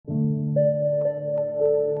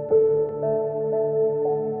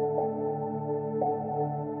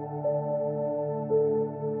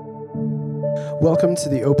Welcome to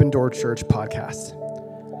the Open Door Church podcast.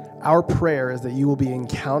 Our prayer is that you will be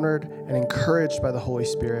encountered and encouraged by the Holy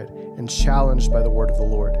Spirit and challenged by the word of the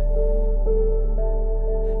Lord.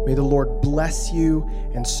 May the Lord bless you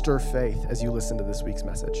and stir faith as you listen to this week's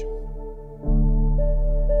message.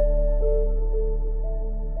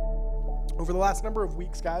 Over the last number of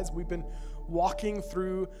weeks, guys, we've been walking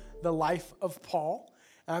through the life of Paul.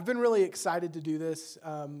 And I've been really excited to do this.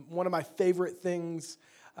 One of my favorite things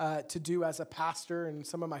to do as a pastor, and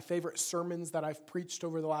some of my favorite sermons that I've preached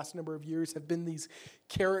over the last number of years have been these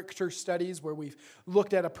character studies where we've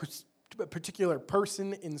looked at a particular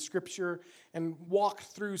person in Scripture and walked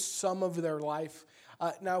through some of their life.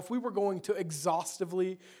 Now, if we were going to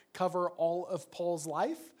exhaustively cover all of Paul's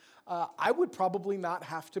life, I would probably not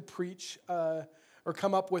have to preach or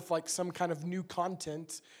come up with like some kind of new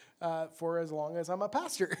content for as long as I'm a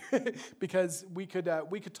pastor, because we could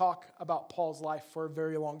talk about Paul's life for a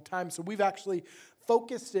very long time. So we've actually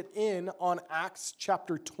focused it in on Acts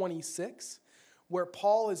chapter 26, where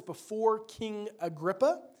Paul is before King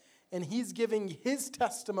Agrippa, and he's giving his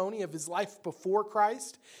testimony of his life before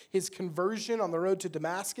Christ, his conversion on the road to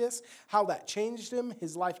Damascus, how that changed him,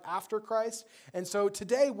 his life after Christ. And so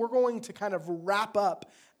today we're going to kind of wrap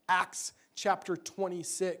up Acts chapter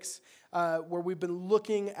 26, where we've been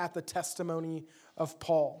looking at the testimony of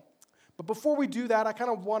Paul. But before we do that, I kind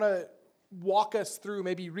of want to walk us through,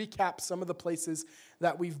 maybe recap some of the places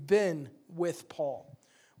that we've been with Paul.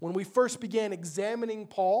 When we first began examining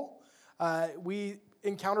Paul, we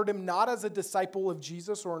encountered him not as a disciple of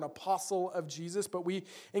Jesus or an apostle of Jesus, but we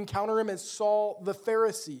encounter him as Saul the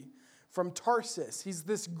Pharisee from Tarsus. He's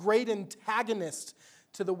this great antagonist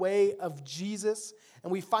to the way of Jesus,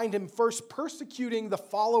 and we find him first persecuting the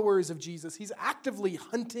followers of Jesus. He's actively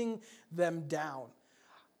hunting them down.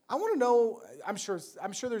 I want to know, I'm sure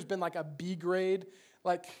there's been like a B grade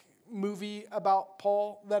like movie about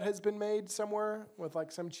Paul that has been made somewhere with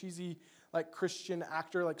like some cheesy like Christian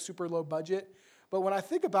actor, like super low budget. But when I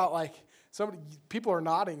think about like people are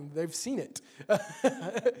nodding, they've seen it.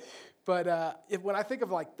 But when I think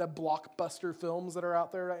of like the blockbuster films that are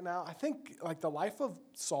out there right now, I think like the life of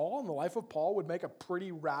Saul and the life of Paul would make a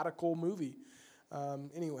pretty radical movie.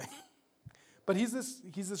 Anyway, but he's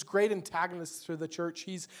this great antagonist to the church.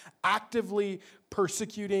 He's actively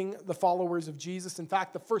persecuting the followers of Jesus. In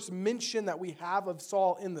fact, the first mention that we have of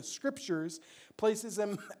Saul in the Scriptures places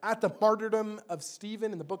him at the martyrdom of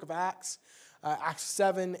Stephen in the book of Acts, Acts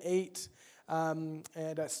 7, 8. And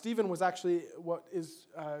Stephen was actually what is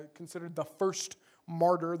considered the first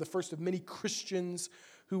martyr, the first of many Christians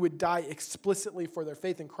who would die explicitly for their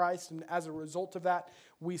faith in Christ. And as a result of that,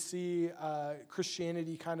 we see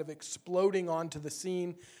Christianity kind of exploding onto the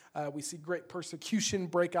scene. We see great persecution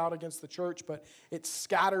break out against the church, but it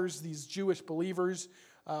scatters these Jewish believers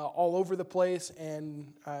all over the place,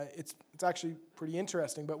 and it's actually pretty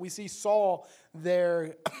interesting. But we see Saul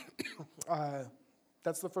there.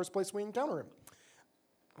 That's the first place we encounter him.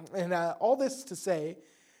 And all this to say,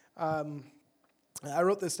 I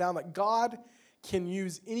wrote this down, that God can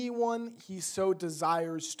use anyone he so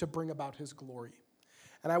desires to bring about his glory.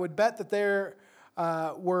 And I would bet that there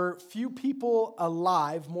were few people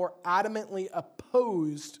alive more adamantly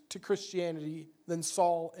opposed to Christianity than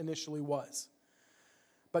Saul initially was.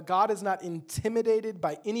 But God is not intimidated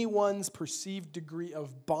by anyone's perceived degree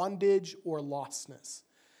of bondage or lostness.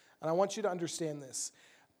 And I want you to understand this.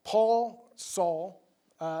 Saul,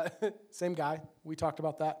 same guy, we talked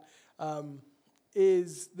about that,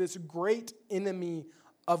 is this great enemy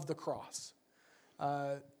of the cross.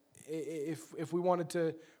 If we wanted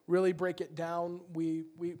to really break it down, we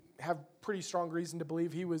have pretty strong reason to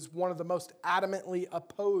believe he was one of the most adamantly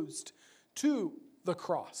opposed to the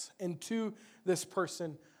cross and to this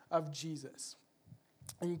person of Jesus.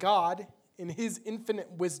 And God, in his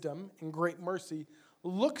infinite wisdom and great mercy,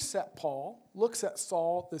 looks at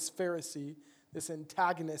Saul, this Pharisee, this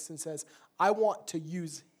antagonist, and says, I want to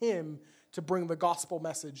use him to bring the gospel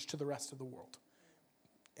message to the rest of the world.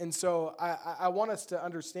 And so I want us to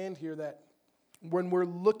understand here that when we're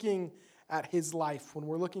looking at his life, when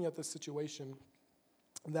we're looking at this situation,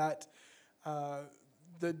 that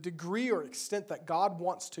the degree or extent that God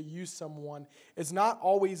wants to use someone is not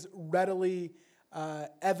always readily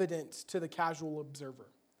evident to the casual observer.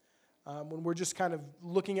 When we're just kind of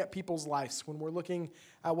looking at people's lives, when we're looking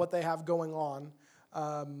at what they have going on,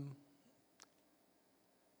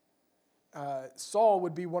 Saul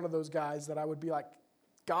would be one of those guys that I would be like,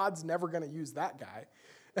 God's never going to use that guy,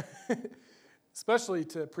 especially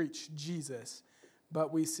to preach Jesus.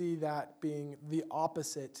 But we see that being the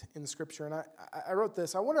opposite in Scripture. And I wrote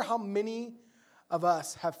this. I wonder how many of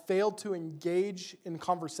us have failed to engage in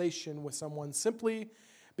conversation with someone simply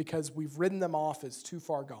because we've written them off as too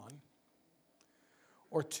far gone,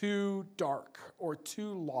 or too dark, or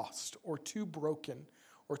too lost, or too broken,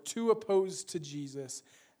 or too opposed to Jesus,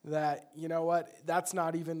 that, you know what, that's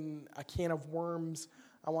not even a can of worms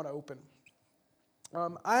I want to open.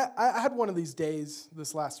 I had one of these days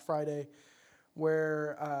this last Friday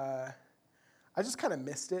where I just kind of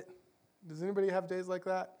missed it. Does anybody have days like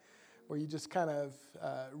that where you just kind of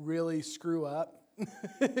really screw up?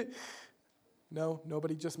 No,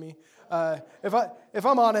 nobody, just me. If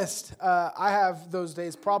I'm honest, I have those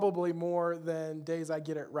days probably more than days I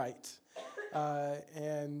get it right.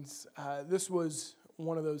 And this was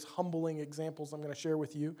one of those humbling examples I'm going to share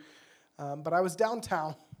with you. But I was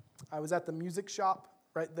downtown. I was at the music shop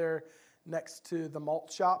right there next to the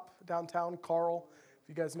malt shop downtown, Carl. If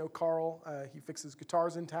you guys know Carl, he fixes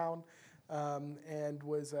guitars in town. And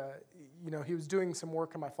was, he was doing some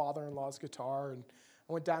work on my father-in-law's guitar, and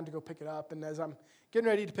I went down to go pick it up. And as I'm getting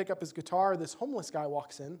ready to pick up his guitar, this homeless guy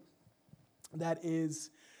walks in that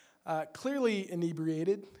is clearly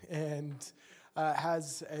inebriated and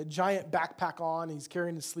has a giant backpack on. He's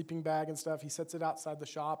carrying his sleeping bag and stuff. He sets it outside the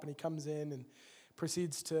shop, and he comes in and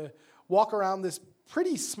proceeds to walk around this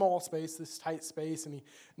pretty small space, this tight space, and he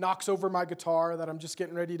knocks over my guitar that I'm just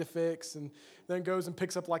getting ready to fix, and then goes and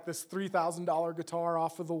picks up like this $3,000 guitar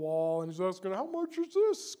off of the wall, and he's asking, how much is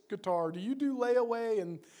this guitar? Do you do layaway?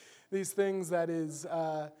 And these things that is,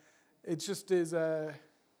 it just is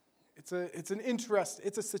it's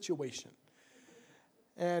a situation.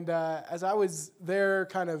 And as I was there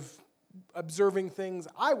kind of observing things,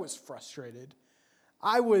 I was frustrated.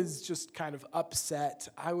 I was just kind of upset.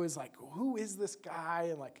 I was like, who is this guy?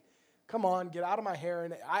 And like, come on, get out of my hair.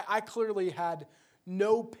 And I clearly had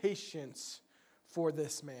no patience for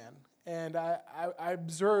this man. And I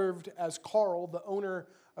observed as Carl, the owner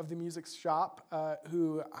of the music shop,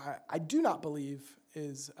 who I do not believe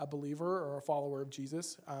is a believer or a follower of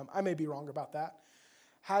Jesus. I may be wrong about that.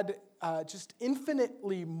 Had just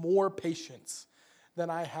infinitely more patience than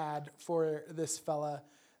I had for this fella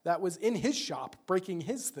that was in his shop breaking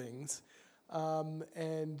his things,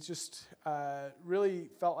 and just really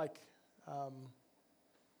felt like,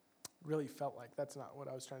 that's not what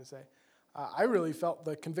I was trying to say. I really felt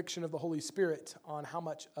the conviction of the Holy Spirit on how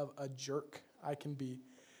much of a jerk I can be,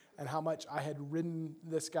 and how much I had ridden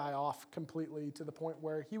this guy off completely to the point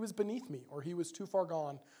where he was beneath me, or he was too far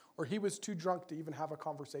gone, or he was too drunk to even have a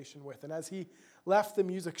conversation with. And as he left the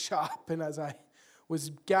music shop, and as I was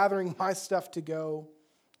gathering my stuff to go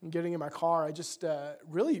and getting in my car, I just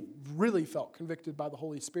really, really felt convicted by the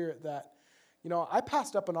Holy Spirit that, I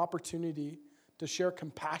passed up an opportunity to share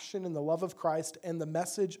compassion and the love of Christ and the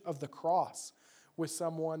message of the cross with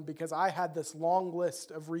someone, because I had this long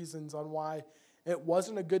list of reasons on why it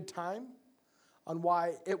wasn't a good time, on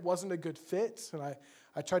why it wasn't a good fit. And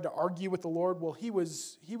I tried to argue with the Lord. Well, he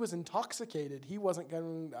was intoxicated. He wasn't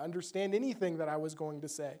going to understand anything that I was going to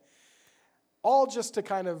say. All just to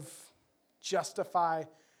kind of justify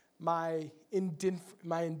my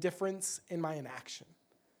indifference and my inaction.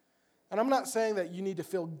 And I'm not saying that you need to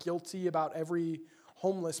feel guilty about every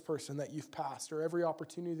homeless person that you've passed or every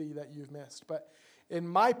opportunity that you've missed. But in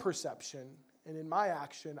my perception and in my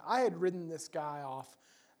action, I had ridden this guy off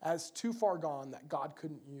as too far gone that God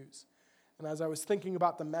couldn't use. And as I was thinking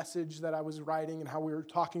about the message that I was writing and how we were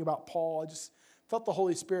talking about Paul, I just felt the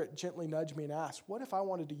Holy Spirit gently nudge me and ask, what if I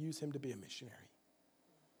wanted to use him to be a missionary?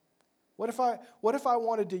 What if I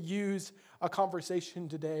wanted to use a conversation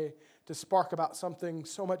today to spark about something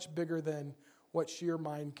so much bigger than what your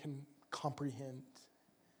mind can comprehend?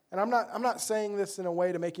 And I'm not saying this in a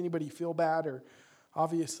way to make anybody feel bad, or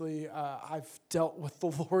obviously I've dealt with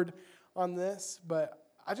the Lord on this, but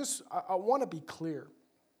I want to be clear.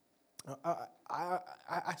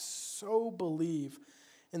 I so believe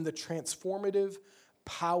in the transformative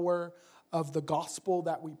power of the gospel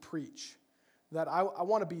that we preach, that I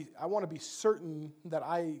want to be certain that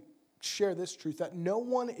I share this truth, that no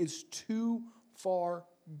one is too far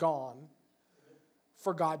gone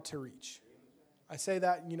for God to reach. I say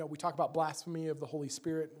that, we talk about blasphemy of the Holy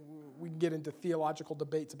Spirit. We can get into theological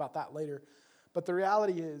debates about that later. But the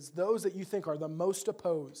reality is, those that you think are the most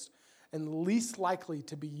opposed and least likely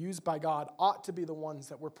to be used by God ought to be the ones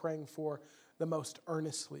that we're praying for the most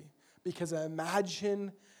earnestly. Because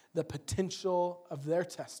imagine the potential of their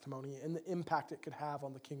testimony and the impact it could have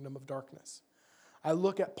on the kingdom of darkness. I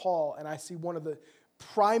look at Paul and I see one of the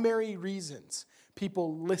primary reasons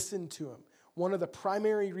people listened to him. One of the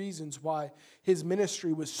primary reasons why his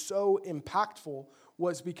ministry was so impactful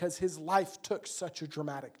was because his life took such a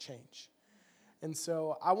dramatic change. And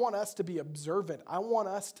so I want us to be observant. I want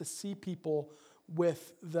us to see people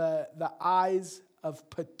with the eyes of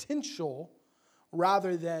potential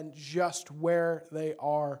rather than just where they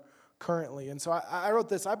are currently. And so I wrote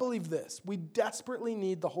this. I believe this. We desperately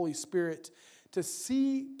need the Holy Spirit to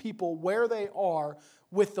see people where they are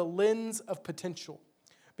with the lens of potential.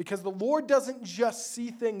 Because the Lord doesn't just see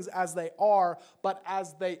things as they are, but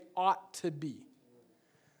as they ought to be.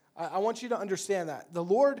 I want you to understand that. The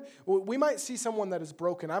Lord, we might see someone that is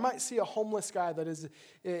broken. I might see a homeless guy that is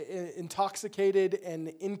intoxicated and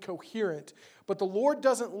incoherent. But the Lord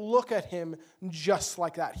doesn't look at him just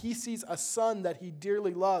like that. He sees a son that he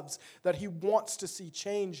dearly loves, that he wants to see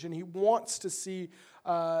changed, and he wants to see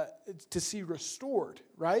restored,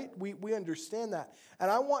 right? We understand that. And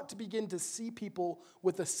I want to begin to see people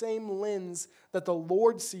with the same lens that the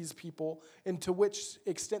Lord sees people, and to which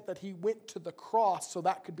extent that he went to the cross so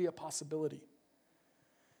that could be a possibility.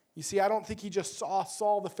 You see, I don't think he just saw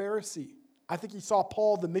Saul the Pharisee. I think he saw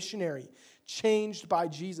Paul the missionary, changed by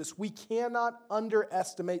Jesus. We cannot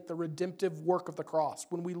underestimate the redemptive work of the cross.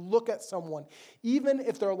 When we look at someone, even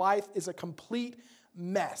if their life is a complete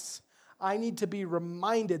mess, I need to be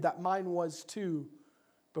reminded that mine was too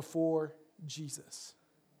before Jesus.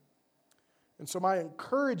 And so my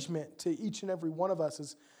encouragement to each and every one of us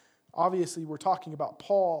is, obviously we're talking about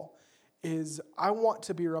Paul, is I want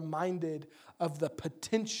to be reminded of the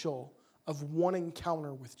potential of one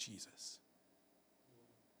encounter with Jesus.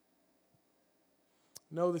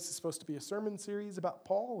 No, this is supposed to be a sermon series about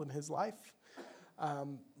Paul and his life.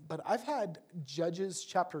 But I've had Judges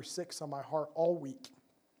chapter 6 on my heart all week.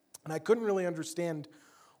 And I couldn't really understand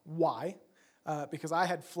why, because I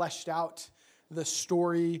had fleshed out the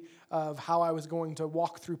story of how I was going to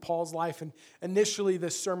walk through Paul's life. And initially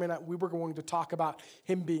this sermon, we were going to talk about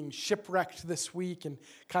him being shipwrecked this week and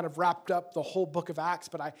kind of wrapped up the whole book of Acts.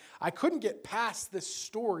 But I couldn't get past this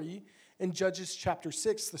story in Judges chapter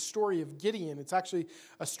 6, the story of Gideon. It's actually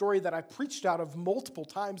a story that I preached out of multiple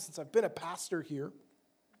times since I've been a pastor here.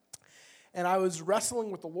 And I was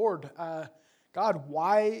wrestling with the Lord. God,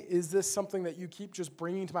 why is this something that you keep just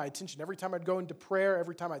bringing to my attention? Every time I'd go into prayer,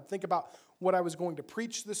 every time I'd think about what I was going to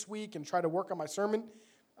preach this week and try to work on my sermon,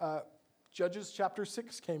 Judges chapter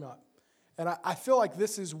 6 came up. And I feel like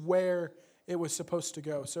this is where it was supposed to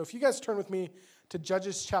go. So if you guys turn with me to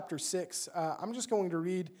Judges chapter 6, I'm just going to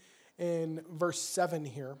read in verse 7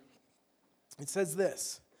 here. It says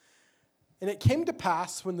this: "And it came to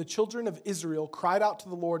pass when the children of Israel cried out to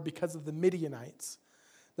the Lord because of the Midianites,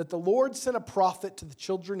 that the Lord sent a prophet to the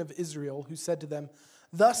children of Israel who said to them,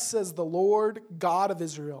 'Thus says the Lord God of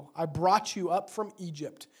Israel, I brought you up from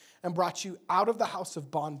Egypt and brought you out of the house of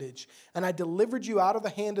bondage, and I delivered you out of the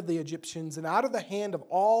hand of the Egyptians and out of the hand of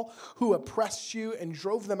all who oppressed you and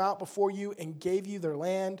drove them out before you and gave you their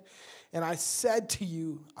land. And I said to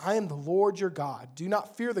you, I am the Lord your God. Do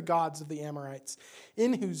not fear the gods of the Amorites,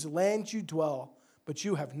 in whose land you dwell, but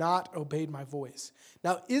you have not obeyed my voice.'"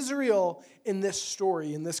 Now, Israel in this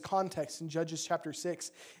story, in this context, in Judges chapter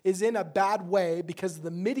 6, is in a bad way because the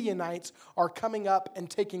Midianites are coming up and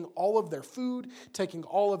taking all of their food, taking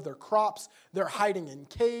all of their crops. They're hiding in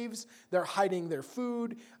caves. They're hiding their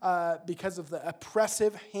food because of the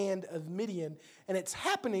oppressive hand of Midian. And it's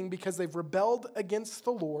happening because they've rebelled against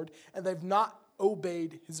the Lord and they've not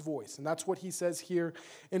obeyed his voice. And that's what he says here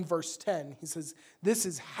in verse 10. He says, "This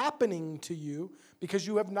is happening to you because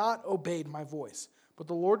you have not obeyed my voice." But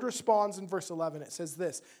the Lord responds in verse 11. It says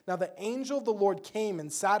this: "Now the angel of the Lord came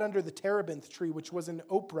and sat under the terebinth tree, which was in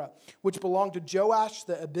Ophrah, which belonged to Joash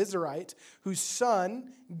the Abiezrite, whose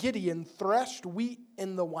son Gideon threshed wheat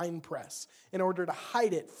in the winepress in order to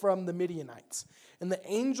hide it from the Midianites. And the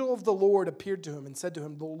angel of the Lord appeared to him and said to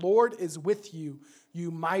him, 'The Lord is with you, you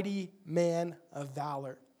mighty man of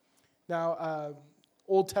valor.'" Now,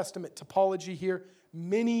 Old Testament topology here.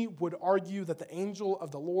 Many would argue that the angel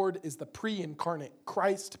of the Lord is the pre-incarnate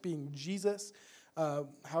Christ, being Jesus.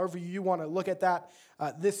 However you want to look at that,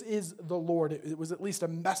 this is the Lord. It was at least a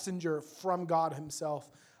messenger from God himself.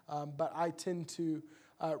 But I tend to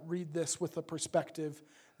read this with the perspective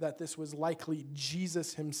that this was likely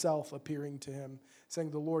Jesus himself appearing to him, saying,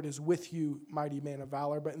 "The Lord is with you, mighty man of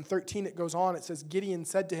valor." But in 13 it goes on, it says, "Gideon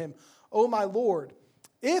said to him, 'O my Lord,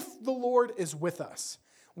 if the Lord is with us,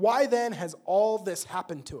 why then has all this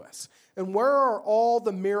happened to us? And where are all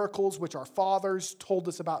the miracles which our fathers told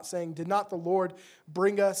us about, saying, did not the Lord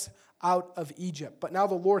bring us out of Egypt? But now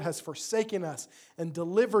the Lord has forsaken us and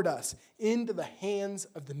delivered us into the hands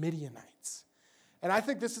of the Midianites.'" And I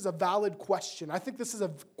think this is a valid question. I think this is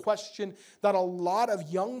a question that a lot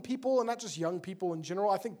of young people, and not just young people in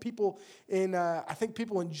general, I think people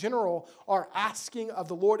in general are asking of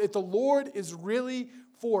the Lord. If the Lord is really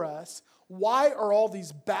for us, why are all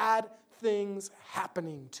these bad things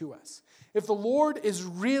happening to us? If the Lord is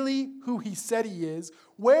really who he said he is,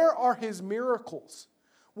 where are his miracles?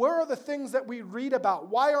 Where are the things that we read about?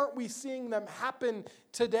 Why aren't we seeing them happen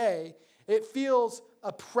today? It feels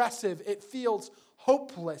oppressive. It feels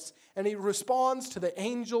hopeless. And he responds to the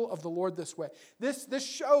angel of the Lord this way. This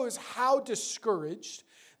shows how discouraged,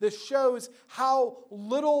 this shows how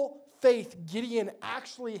little faith Gideon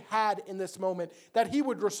actually had in this moment, that he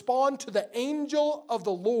would respond to the angel of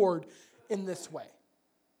the Lord in this way.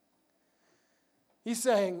 He's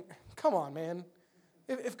saying, come on, man.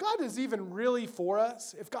 If God is even really for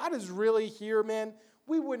us, if God is really here, man,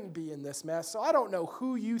 we wouldn't be in this mess. So I don't know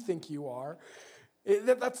who you think you are.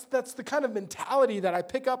 That's the kind of mentality that I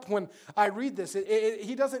pick up when I read this.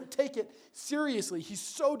 He doesn't take it seriously. He's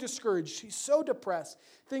so discouraged. He's so depressed.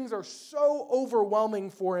 Things are so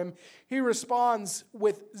overwhelming for him. He responds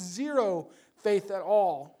with zero faith at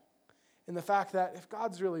all in the fact that if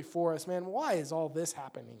God's really for us, man, why is all this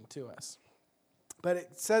happening to us? But it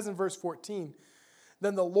says in verse 14,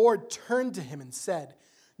 then the Lord turned to him and said,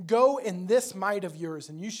 go in this might of yours,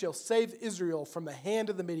 and you shall save Israel from the hand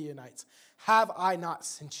of the Midianites. Have I not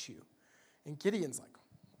sent you? And Gideon's like,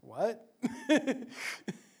 what?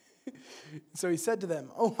 So he said to them,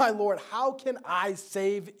 oh my Lord, how can I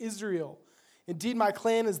save Israel? Indeed, my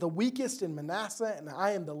clan is the weakest in Manasseh, and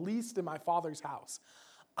I am the least in my father's house.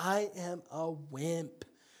 I am a wimp.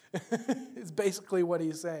 It's basically what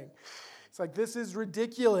he's saying. It's like, this is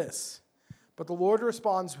ridiculous. But the Lord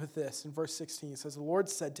responds with this in verse 16. It says, the Lord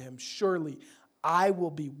said to him, surely I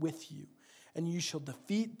will be with you, and you shall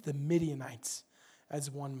defeat the Midianites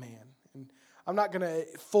as one man. And I'm not going to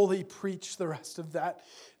fully preach the rest of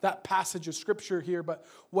that passage of scripture here, but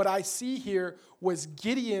what I see here was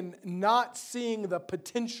Gideon not seeing the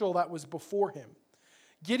potential that was before him.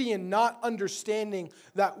 Gideon not understanding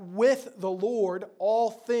that with the Lord,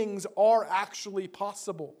 all things are actually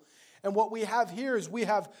possible. And what we have here is we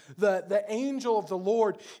have the angel of the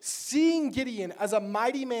Lord seeing Gideon as a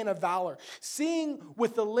mighty man of valor, seeing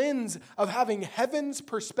with the lens of having heaven's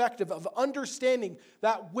perspective, of understanding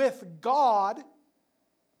that with God,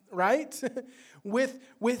 right, with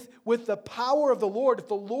the power of the Lord, if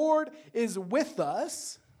the Lord is with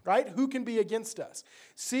us, right, who can be against us?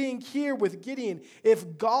 Seeing here with Gideon,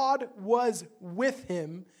 if God was with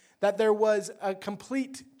him, that there was a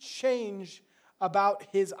complete change about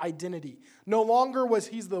his identity. No longer was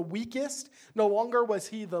he the weakest. No longer was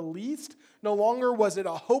he the least. No longer was it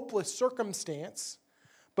a hopeless circumstance.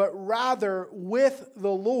 But rather, with the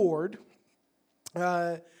Lord,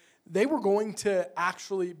 they were going to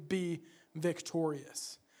actually be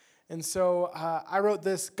victorious. And so I wrote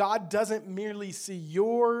this: God doesn't merely see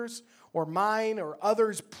yours or mine or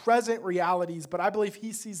others' present realities, but I believe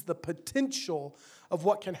he sees the potential of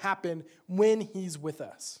what can happen when he's with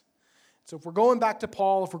us. So if we're going back to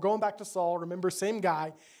Paul, if we're going back to Saul, remember, same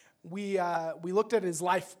guy, we looked at his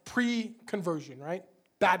life pre-conversion, right?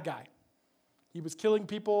 Bad guy. He was killing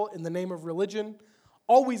people in the name of religion,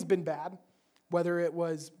 always been bad, whether it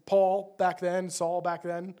was Paul back then, Saul back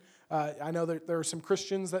then. I know that there are some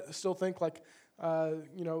Christians that still think like,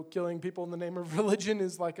 killing people in the name of religion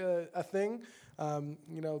is like a thing.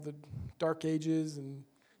 The Dark Ages and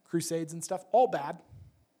Crusades and stuff, all bad.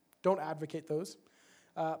 Don't advocate those.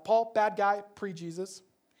 Paul, bad guy, pre-Jesus,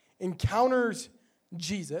 encounters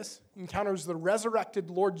Jesus, encounters the resurrected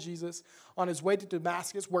Lord Jesus on his way to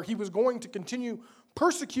Damascus, where he was going to continue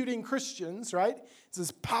persecuting Christians, right? It's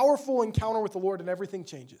this powerful encounter with the Lord, and everything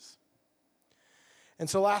changes. And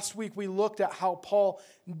so last week we looked at how Paul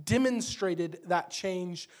demonstrated that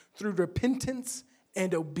change through repentance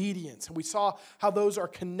and obedience. And we saw how those are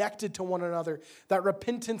connected to one another. That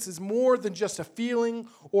repentance is more than just a feeling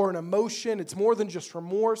or an emotion. It's more than just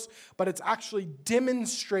remorse, but it's actually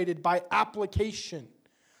demonstrated by application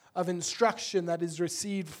of instruction that is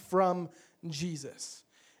received from Jesus.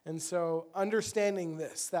 And so understanding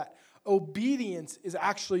this, that obedience is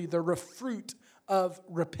actually the fruit of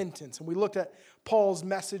repentance. And we looked at Paul's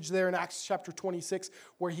message there in Acts chapter 26,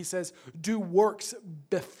 where he says, do works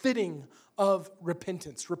befitting of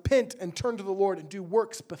repentance. Repent and turn to the Lord and do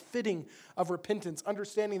works befitting of repentance,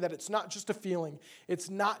 understanding that it's not just a feeling, it's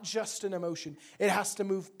not just an emotion. It has to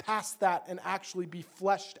move past that and actually be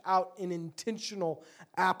fleshed out in intentional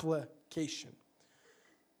application.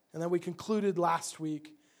 And then we concluded last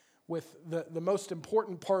week with the most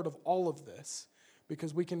important part of all of this,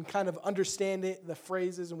 because we can kind of understand it, the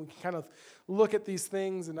phrases, and we can kind of look at these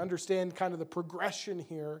things and understand kind of the progression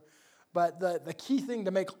here. But the key thing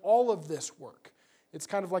to make all of this work, it's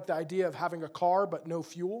kind of like the idea of having a car but no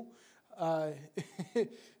fuel.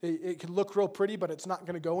 It can look real pretty, but it's not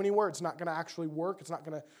going to go anywhere. It's not going to actually work. It's not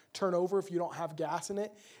going to turn over if you don't have gas in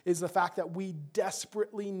it, is the fact that we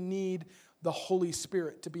desperately need the Holy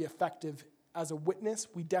Spirit to be effective as a witness.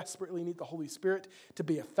 We desperately need the Holy Spirit to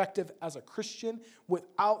be effective as a Christian.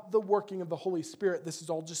 Without the working of the Holy Spirit, this is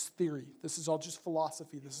all just theory. This is all just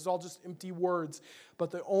philosophy. This is all just empty words.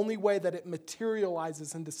 But the only way that it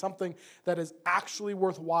materializes into something that is actually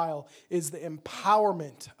worthwhile is the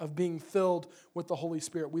empowerment of being filled with the Holy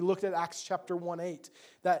Spirit. We looked at Acts chapter 1:8,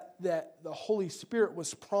 that the Holy Spirit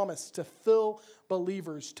was promised to fill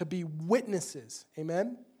believers to be witnesses.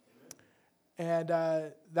 Amen? And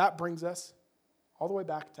that brings us all the way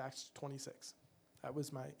back to Acts 26. That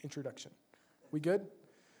was my introduction. We good?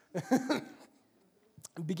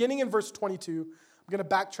 Beginning in verse 22, I'm going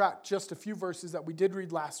to backtrack just a few verses that we did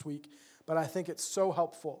read last week, but I think it's so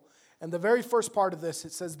helpful. And the very first part of this,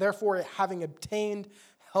 it says, therefore, having obtained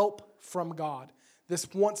help from God. This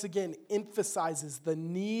once again emphasizes the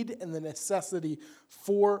need and the necessity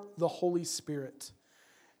for the Holy Spirit.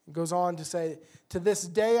 It goes on to say, to this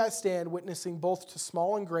day I stand witnessing both to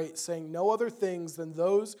small and great, saying no other things than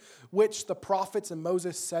those which the prophets and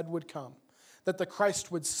Moses said would come, that the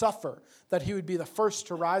Christ would suffer, that he would be the first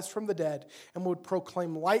to rise from the dead, and would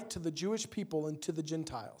proclaim light to the Jewish people and to the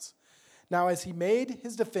Gentiles. Now as he made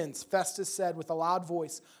his defense, Festus said with a loud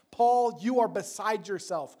voice, Paul, you are beside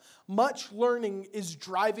yourself. Much learning is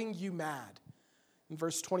driving you mad. In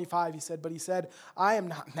verse 25, he said, I am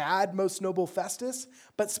not mad, most noble Festus,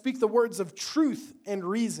 but speak the words of truth and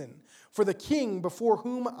reason. For the king, before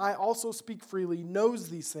whom I also speak freely, knows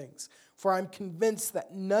these things. For I am convinced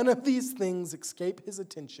that none of these things escape his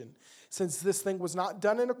attention, since this thing was not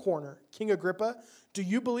done in a corner. King Agrippa, do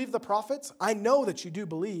you believe the prophets? I know that you do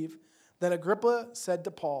believe. Then Agrippa said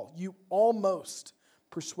to Paul, you almost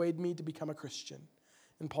persuade me to become a Christian.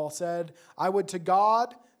 And Paul said, I would to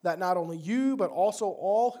God that not only you, but also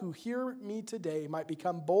all who hear me today might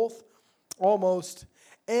become both, almost,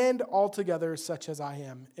 and altogether such as I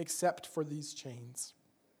am, except for these chains.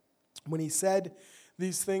 When he said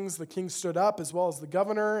these things, the king stood up, as well as the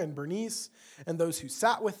governor and Bernice, and those who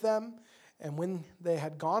sat with them. And when they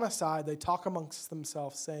had gone aside, they talked amongst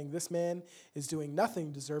themselves, saying, this man is doing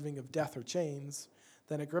nothing deserving of death or chains.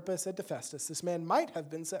 Then Agrippa said to Festus, this man might have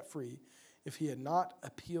been set free if he had not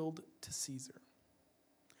appealed to Caesar.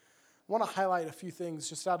 I want to highlight a few things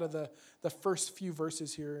just out of the first few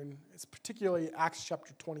verses here, and it's particularly Acts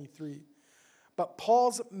chapter 23. But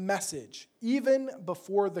Paul's message, even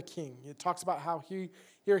before the king, it talks about how he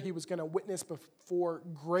was going to witness before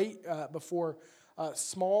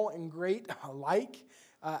small and great alike.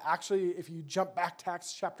 Actually, if you jump back to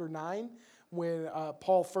Acts chapter 9, when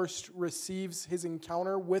Paul first receives his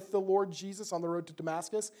encounter with the Lord Jesus on the road to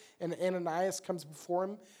Damascus, and Ananias comes before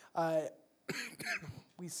him,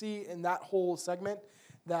 we see in that whole segment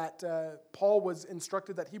that Paul was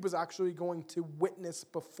instructed that he was actually going to witness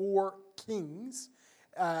before kings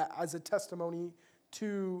as a testimony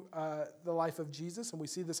to the life of Jesus, and we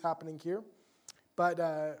see this happening here.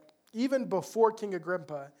 But even before King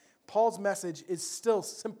Agrippa, Paul's message is still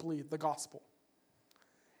simply the gospel.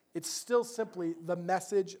 It's still simply the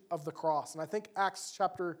message of the cross. And I think Acts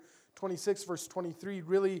chapter 26, verse 23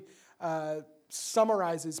 really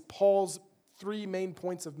summarizes Paul's three main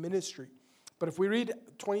points of ministry. But if we read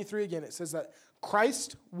 23 again, it says that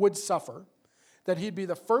Christ would suffer, that he'd be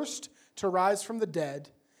the first to rise from the dead,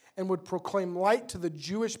 and would proclaim light to the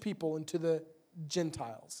Jewish people and to the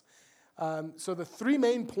Gentiles. So the three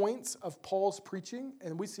main points of Paul's preaching,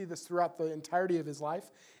 and we see this throughout the entirety of his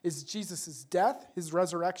life, is Jesus' death, his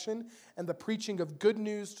resurrection, and the preaching of good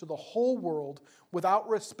news to the whole world without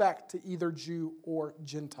respect to either Jew or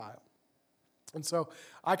Gentile. And so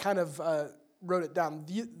I kind of wrote it down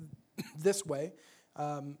this way.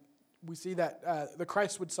 We see that the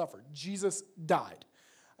Christ would suffer. Jesus died.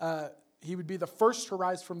 He would be the first to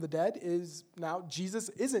rise from the dead. Now Jesus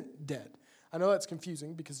isn't dead. I know that's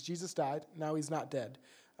confusing because Jesus died. Now he's not dead.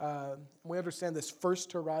 We understand this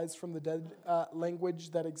first to rise from the dead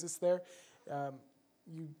language that exists there.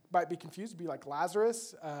 You might be confused. It'd be like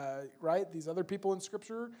Lazarus, right? These other people in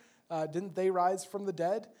Scripture, didn't they rise from the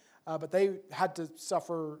dead? But they had to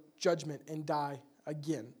suffer judgment and die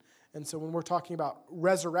again. And so when we're talking about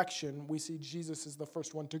resurrection, we see Jesus is the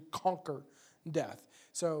first one to conquer death.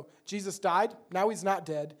 So Jesus died. Now he's not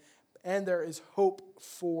dead. And there is hope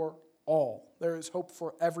for all. There is hope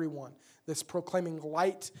for everyone. this proclaiming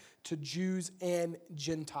light to Jews and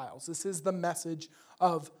Gentiles. This is the message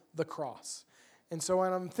of the cross. And so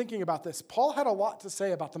when I'm thinking about this, Paul had a lot to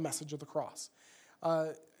say about the message of the cross.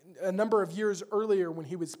 A number of years earlier, when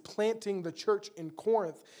he was planting the church in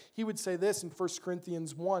Corinth, he would say this in 1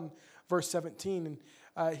 Corinthians 1, verse 17.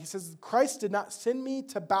 And he says, Christ did not send me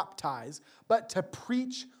to baptize, but to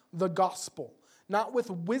preach the gospel, not with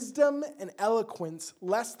wisdom and eloquence,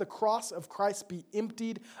 lest the cross of Christ be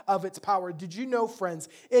emptied of its power. Did you know, friends,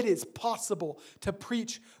 it is possible to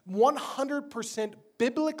preach 100%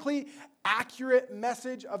 biblically accurate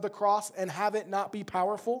message of the cross and have it not be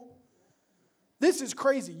powerful? This is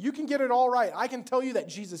crazy. You can get it all right. I can tell you that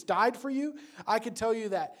Jesus died for you. I could tell you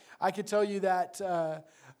that.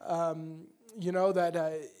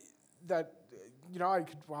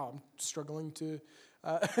 Wow, I'm struggling to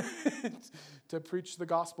to preach the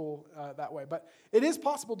gospel that way. But it is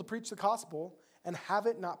possible to preach the gospel and have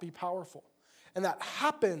it not be powerful. And that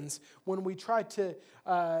happens when we try to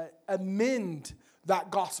amend that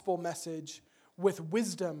gospel message with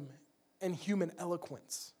wisdom and human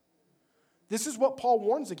eloquence. This is what Paul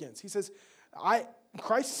warns against. He says,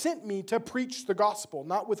 Christ sent me to preach the gospel,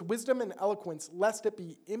 not with wisdom and eloquence, lest it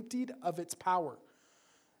be emptied of its power.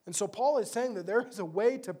 And so Paul is saying that there is a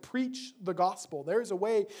way to preach the gospel. There is a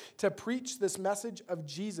way to preach this message of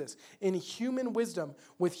Jesus in human wisdom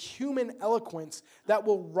with human eloquence that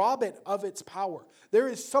will rob it of its power. There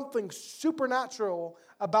is something supernatural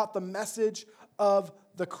about the message of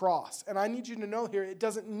the cross. And I need you to know here, it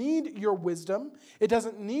doesn't need your wisdom. It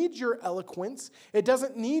doesn't need your eloquence. It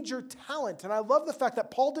doesn't need your talent. And I love the fact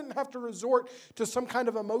that Paul didn't have to resort to some kind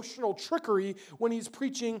of emotional trickery when he's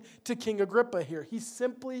preaching to King Agrippa here. He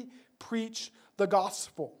simply preached the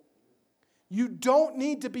gospel. You don't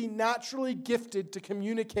need to be naturally gifted to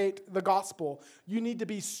communicate the gospel. You need to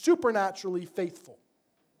be supernaturally faithful.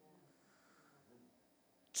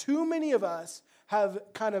 Too many of us have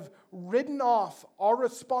kind of written off our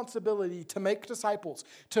responsibility to make disciples,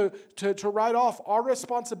 to write off our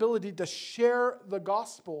responsibility to share the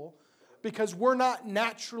gospel because we're not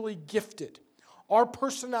naturally gifted. Our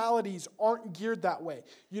personalities aren't geared that way.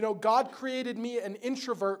 You know, God created me an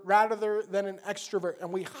introvert rather than an extrovert,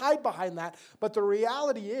 and we hide behind that. But the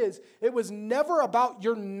reality is, it was never about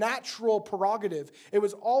your natural prerogative. It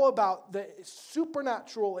was all about the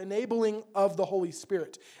supernatural enabling of the Holy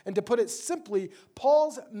Spirit. And to put it simply,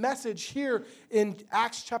 Paul's message here in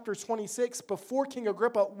Acts chapter 26 before King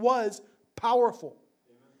Agrippa was powerful.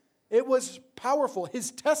 It was powerful.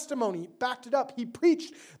 His testimony backed it up. He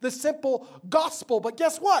preached the simple gospel, but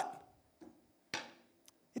guess what?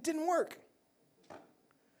 It didn't work.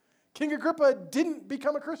 King Agrippa didn't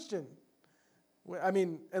become a Christian. I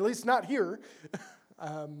mean, at least not here.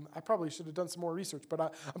 I probably should have done some more research, but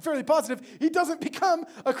I'm fairly positive he doesn't become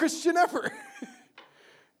a Christian ever.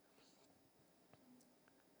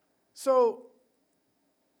 So,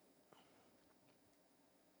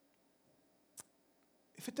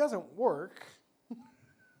 if it doesn't work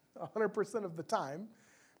 100% of the time,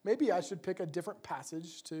 maybe I should pick a different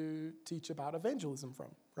passage to teach about evangelism from,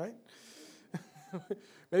 right?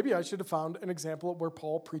 Maybe I should have found an example where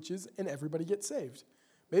Paul preaches and everybody gets saved.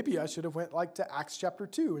 Maybe I should have went like to Acts chapter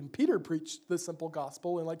 2 and Peter preached the simple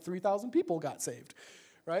gospel and like 3,000 people got saved,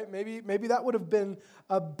 right? Maybe that would have been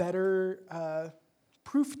a better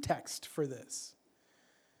proof text for this.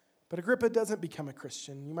 But Agrippa doesn't become a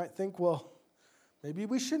Christian. You might think, well, maybe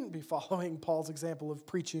we shouldn't be following Paul's example of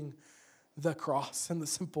preaching the cross and the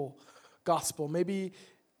simple gospel. Maybe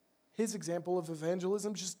his example of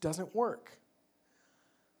evangelism just doesn't work.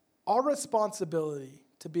 Our responsibility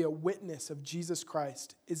to be a witness of Jesus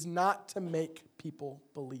Christ is not to make people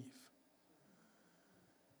believe.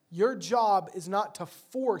 Your job is not to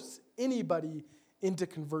force anybody into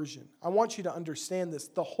conversion. I want you to understand this.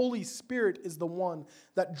 The Holy Spirit is the one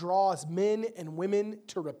that draws men and women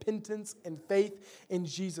to repentance and faith in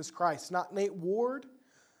Jesus Christ. Not Nate Ward,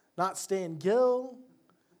 not Stan Gill,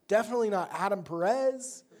 definitely not Adam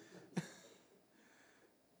Perez.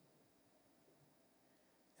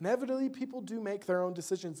 Inevitably, people do make their own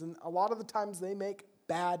decisions, and a lot of the times they make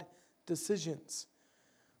bad decisions.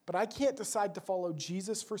 But I can't decide to follow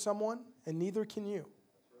Jesus for someone, and neither can you.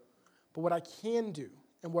 But what I can do,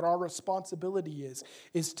 and what our responsibility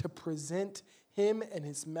is to present him and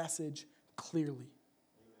his message clearly.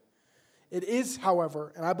 It is,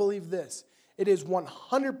 however, and I believe this, it is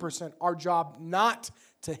 100% our job not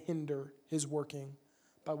to hinder his working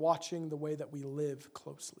by watching the way that we live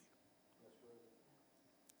closely.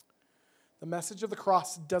 The message of the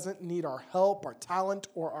cross doesn't need our help, our talent,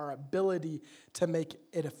 or our ability to make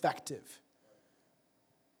it effective.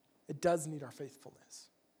 It does need our faithfulness.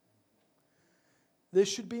 this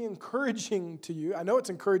should be encouraging to you. I know it's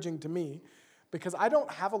encouraging to me because I don't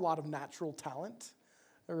have a lot of natural talent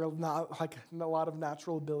or not like a lot of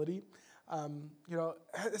natural ability.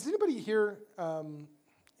 Has anybody here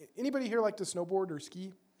like to snowboard or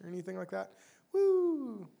ski or anything like that?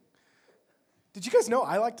 Woo! Did you guys know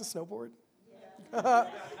I like to snowboard? Yeah.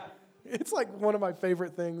 It's like one of my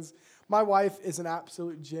favorite things. My wife is an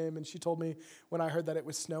absolute gem, and she told me when I heard that it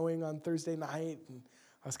was snowing on Thursday night, and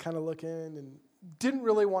I was kind of looking and didn't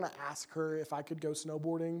really want to ask her if I could go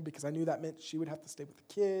snowboarding because I knew that meant she would have to stay with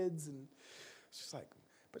the kids, and she's like,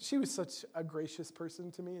 but she was such a gracious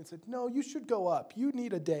person to me and said, no, you should go up. You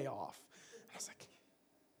need a day off. I was like,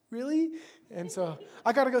 really? And so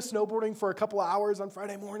I got to go snowboarding for a couple of hours on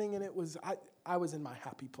Friday morning, and I was in my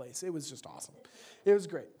happy place. It was just awesome. It was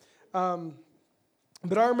great.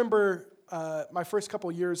 But I remember my first couple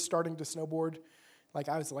of years starting to snowboard, like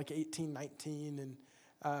I was like 18, 19, and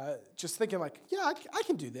just thinking like, yeah, I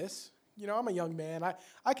can do this. You know, I'm a young man.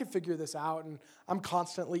 I can figure this out, and I'm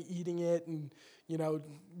constantly eating it and,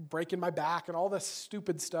 breaking my back and all this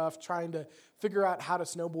stupid stuff trying to figure out how to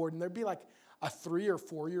snowboard. And there'd be like a 3 or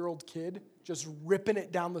 4-year-old kid just ripping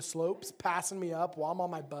it down the slopes, passing me up while I'm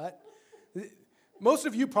on my butt. Most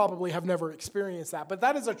of you probably have never experienced that, but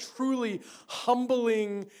that is a truly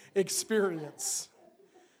humbling experience.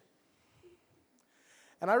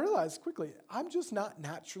 And I realized quickly, I'm just not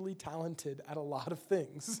naturally talented at a lot of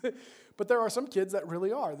things. But there are some kids that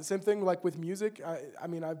really are. The same thing like with music.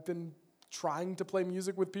 I've been trying to play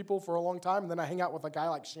music with people for a long time, and then I hang out with a guy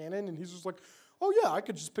like Shannon, and he's just like, oh yeah, I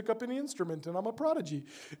could just pick up any instrument, and I'm a prodigy.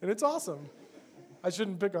 And it's awesome. I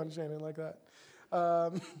shouldn't pick on Shannon like that.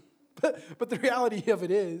 But the reality of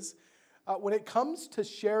it is, when it comes to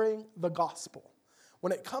sharing the gospel,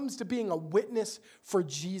 when it comes to being a witness for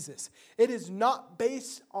Jesus, it is not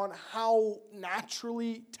based on how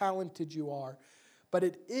naturally talented you are, but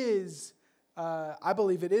it is, I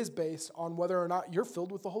believe it is based on whether or not you're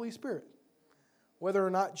filled with the Holy Spirit, whether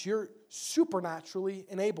or not you're supernaturally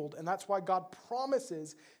enabled. And that's why God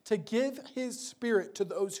promises to give his Spirit to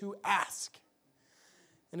those who ask.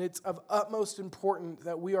 And it's of utmost importance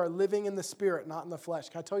that we are living in the Spirit, not in the flesh.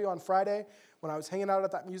 Can I tell you, on Friday, when I was hanging out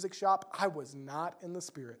at that music shop, I was not in the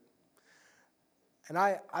Spirit. And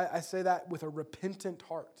I say that with a repentant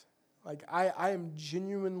heart. Like, I am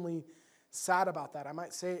genuinely sad about that. I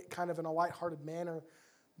might say it kind of in a lighthearted manner,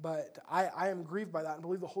 but I am grieved by that, and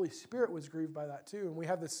believe the Holy Spirit was grieved by that too. And we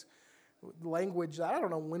have this language that I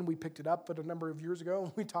don't know when we picked it up, but a number of years ago,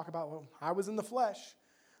 and we talk about, well, I was in the flesh.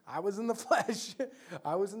 I was in the flesh.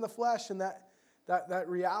 I was in the flesh, and that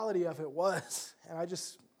reality of it was. And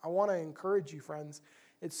I want to encourage you, friends.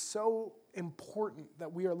 It's so important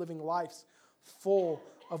that we are living lives full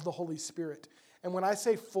of the Holy Spirit. And when I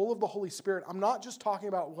say full of the Holy Spirit, I'm not just talking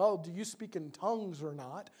about, well, do you speak in tongues or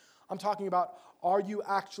not? I'm talking about, are you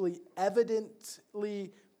actually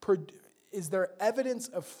is there evidence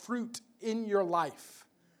of fruit in your life?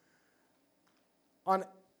 On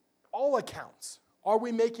all accounts. Are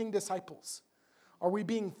we making disciples? Are we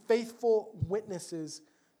being faithful witnesses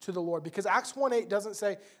to the Lord? Because Acts 1:8 doesn't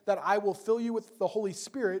say that I will fill you with the Holy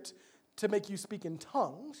Spirit to make you speak in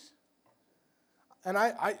tongues. And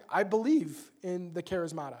I believe in the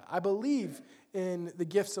charismata. I believe in the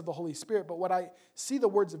gifts of the Holy Spirit. But what I see the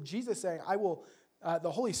words of Jesus saying,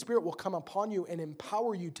 the Holy Spirit will come upon you and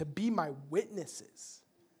empower you to be my witnesses.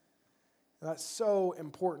 And that's so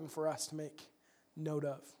important for us to make note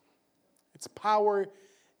of. Its power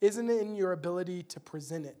isn't in your ability to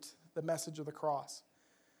present it, the message of the cross.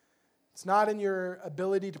 It's not in your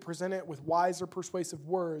ability to present it with wise or persuasive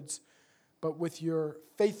words, but with your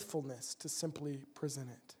faithfulness to simply present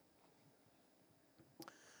it.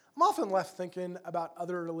 I'm often left thinking about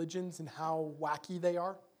other religions and how wacky they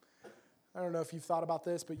are. I don't know if you've thought about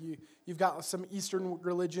this, but you've got some Eastern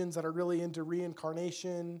religions that are really into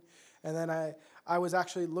reincarnation. And then I was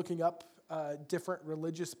actually looking up different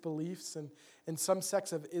religious beliefs. And in some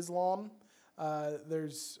sects of Islam,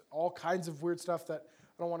 there's all kinds of weird stuff that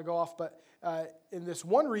I don't want to go off. But in this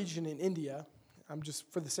one region in India, I'm just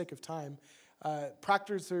for the sake of time,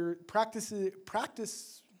 practice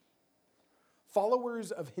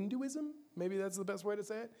followers of Hinduism, maybe that's the best way to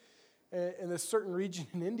say it, in this certain region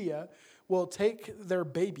in India, will take their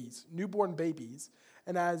babies, newborn babies,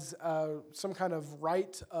 and as some kind of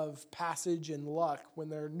rite of passage and luck, when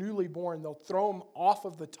they're newly born, they'll throw them off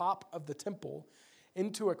of the top of the temple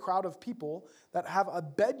into a crowd of people that have a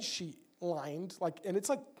bed sheet lined, and it's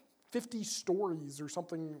like 50 stories or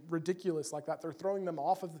something ridiculous like that. They're throwing them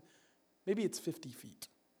off of, maybe it's 50 feet.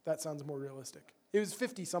 That sounds more realistic. It was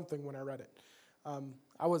 50-something when I read it.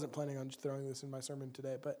 I wasn't planning on throwing this in my sermon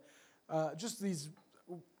today, but just these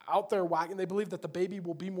out there wagging. They believe that the baby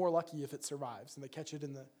will be more lucky if it survives, and they catch it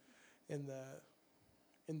in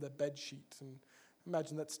the bed sheet. And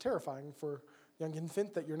imagine that's terrifying for a young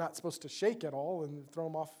infant that you're not supposed to shake at all and throw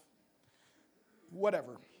them off.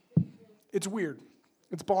 Whatever. It's weird.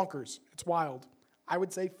 It's bonkers. It's wild. I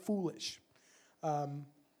would say foolish.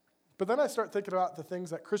 But then I start thinking about the things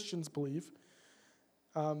that Christians believe,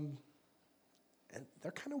 and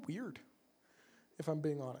they're kind of weird, if I'm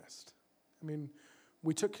being honest. I mean,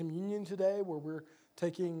 we took communion today where we're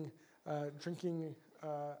drinking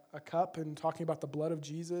a cup and talking about the blood of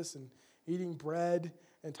Jesus and eating bread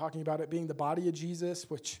and talking about it being the body of Jesus,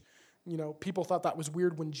 which, people thought that was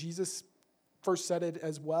weird when Jesus first said it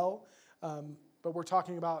as well. But we're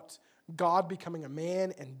talking about God becoming a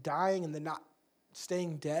man and dying and then not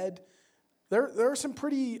staying dead. There are some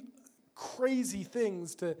pretty crazy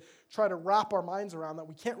things to try to wrap our minds around that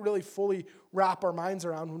we can't really fully wrap our minds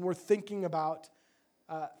around when we're thinking about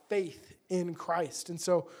faith in Christ. And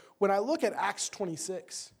so when I look at Acts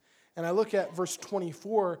 26 and I look at verse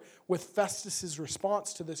 24 with Festus's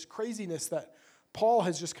response to this craziness that Paul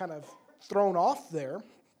has just kind of thrown off there,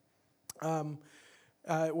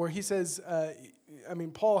 where he says,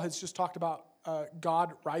 Paul has just talked about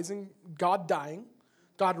God dying,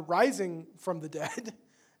 God rising from the dead,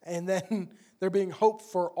 and then there being hope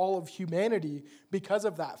for all of humanity because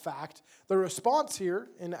of that fact. The response here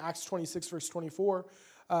in Acts 26, verse 24,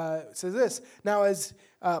 says this: Now as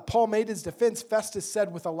Paul made his defense, Festus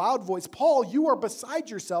said with a loud voice, "Paul, you are beside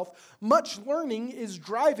yourself. Much learning is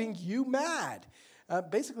driving you mad."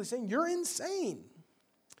 Basically saying, you're insane.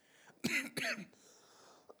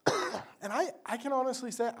 And I can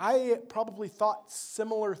honestly say I probably thought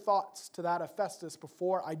similar thoughts to that of Festus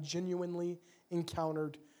before I genuinely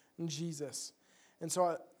encountered Jesus. And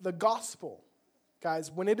so the gospel,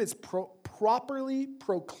 guys, when it is properly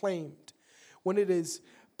proclaimed, when it is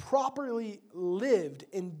properly lived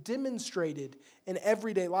and demonstrated in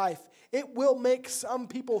everyday life, it will make some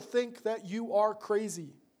people think that you are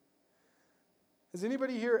crazy. Has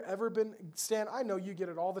anybody here ever been, Stan, I know you get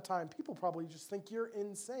it all the time. People probably just think you're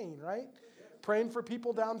insane, right? Praying for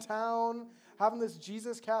people downtown, having this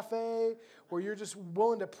Jesus cafe where you're just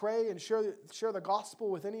willing to pray and share the gospel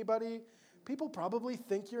with anybody. People probably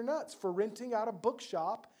think you're nuts for renting out a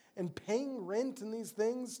bookshop and paying rent and these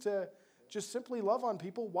things to just simply love on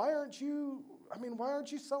people. Why aren't you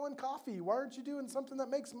selling coffee? Why aren't you doing something that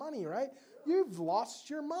makes money, right? You've lost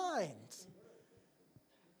your mind.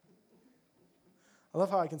 I love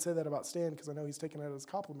how I can say that about Stan because I know he's taking it as a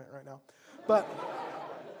compliment right now. But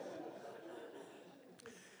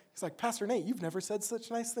he's like, Pastor Nate, you've never said such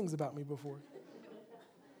nice things about me before.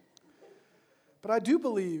 But I do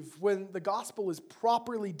believe when the gospel is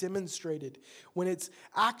properly demonstrated, when it's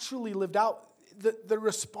actually lived out, the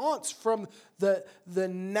response from the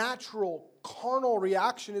natural carnal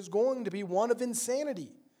reaction is going to be one of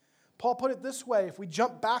insanity. Paul put it this way: if we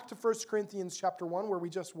jump back to 1 Corinthians chapter 1, where we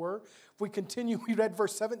just were, if we continue, we read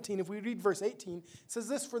verse 17, if we read verse 18, it says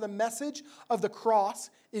this: for the message of the cross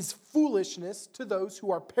is foolishness to those who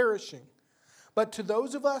are perishing. But to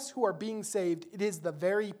those of us who are being saved, it is the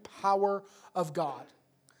very power of God.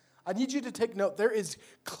 I need you to take note. There is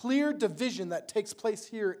clear division that takes place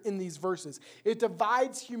here in these verses. It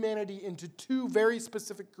divides humanity into two very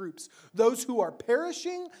specific groups: those who are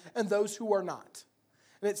perishing and those who are not.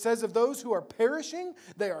 And it says of those who are perishing,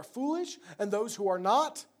 they are foolish, and those who are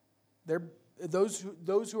not, they're those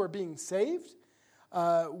who are being saved.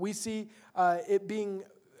 We see it being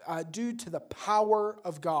due to the power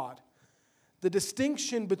of God. The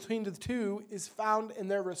distinction between the two is found in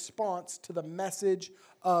their response to the message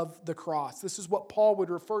of the cross. This is what Paul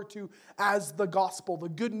would refer to as the gospel, the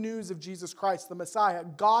good news of Jesus Christ, the Messiah,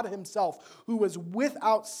 God himself, who was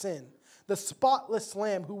without sin, the spotless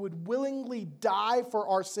Lamb who would willingly die for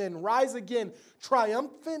our sin, rise again,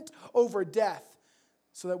 triumphant over death,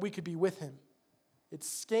 so that we could be with him. It's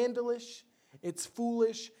scandalous, it's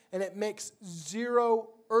foolish, and it makes zero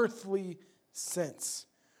earthly sense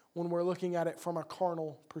when we're looking at it from a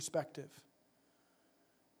carnal perspective.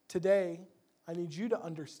 Today, I need you to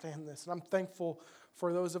understand this, and I'm thankful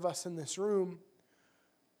for those of us in this room.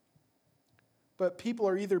 But people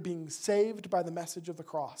are either being saved by the message of the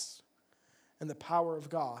cross and the power of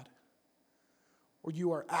God, or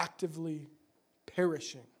you are actively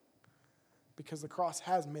perishing because the cross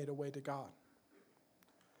has made a way to God.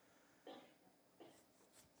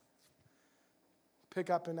 Pick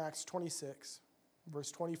up in Acts 26,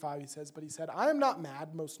 verse 25, he says, but he said, I am not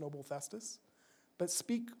mad, most noble Festus, but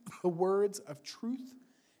speak the words of truth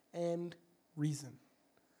and reason.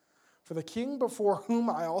 For the king before whom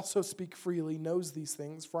I also speak freely knows these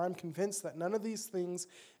things, for I'm convinced that none of these things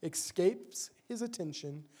escapes his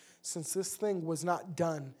attention, since this thing was not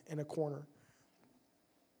done in a corner.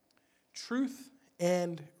 Truth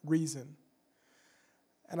and reason.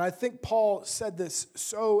 And I think Paul said this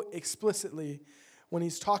so explicitly when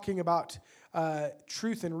he's talking about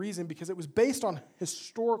truth and reason, because it was based on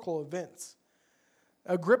historical events.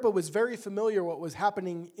 Agrippa was very familiar with what was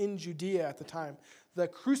happening in Judea at the time. The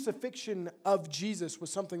crucifixion of Jesus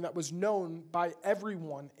was something that was known by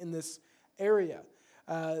everyone in this area.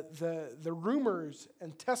 The rumors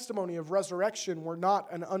and testimony of resurrection were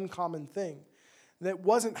not an uncommon thing. That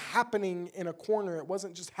wasn't happening in a corner. It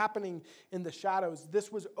wasn't just happening in the shadows.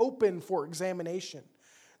 This was open for examination.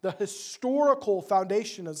 The historical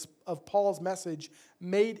foundation of Paul's message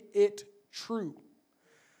made it true.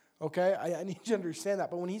 Okay, I need you to understand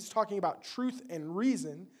that. But when he's talking about truth and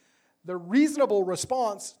reason, the reasonable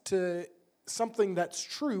response to something that's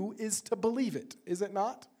true is to believe it, is it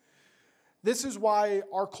not? This is why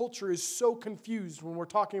our culture is so confused when we're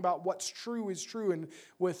talking about what's true is true, and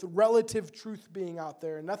with relative truth being out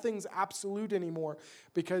there. Nothing's absolute anymore,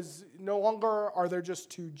 because no longer are there just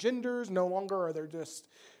two genders, no longer are there just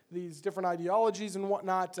these different ideologies and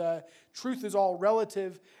whatnot. Truth is all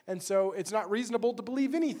relative, and so it's not reasonable to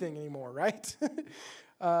believe anything anymore, right?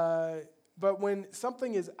 But when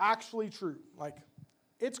something is actually true, like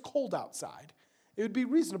it's cold outside, it would be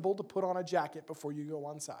reasonable to put on a jacket before you go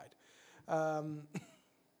inside. And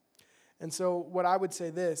so what I would say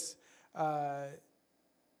this,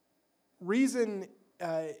 reason,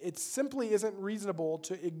 it simply isn't reasonable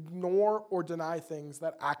to ignore or deny things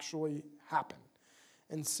that actually happen.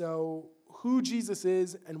 And so who Jesus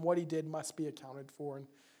is and what he did must be accounted for. And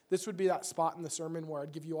this would be that spot in the sermon where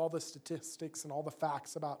I'd give you all the statistics and all the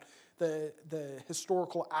facts about the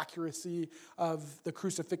historical accuracy of the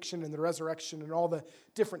crucifixion and the resurrection and all the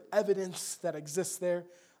different evidence that exists there.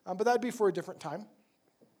 But that'd be for a different time.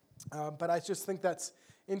 But I just think that's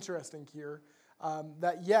interesting here.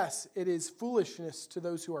 That yes, it is foolishness to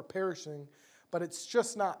those who are perishing, but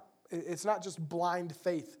it's not just blind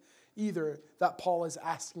faith either that Paul is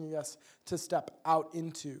asking us to step out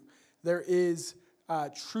into. There is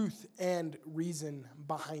truth and reason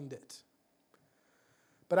behind it.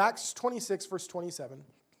 But Acts 26, verse 27.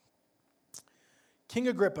 King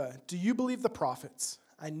Agrippa, do you believe the prophets?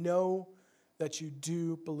 I know that you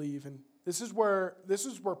do believe. And this is where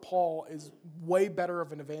Paul is way better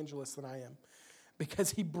of an evangelist than I am,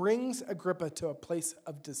 because he brings Agrippa to a place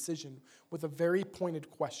of decision with a very pointed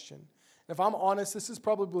question. And if I'm honest, this is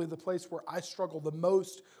probably the place where I struggle the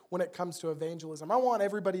most when it comes to evangelism. I want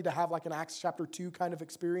everybody to have like an Acts chapter 2 kind of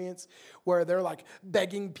experience where they're like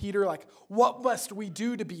begging Peter, like, what must we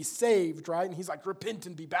do to be saved, right? And he's like, repent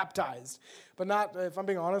and be baptized. But not, if I'm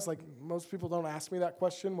being honest, like most people don't ask me that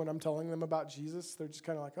question when I'm telling them about Jesus. They're just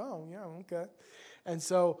kind of like, oh, yeah, okay. And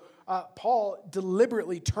so Paul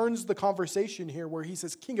deliberately turns the conversation here where he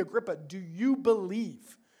says, King Agrippa, do you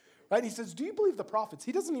believe? Right? He says, do you believe the prophets?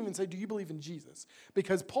 He doesn't even say, do you believe in Jesus?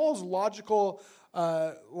 Because Paul's logical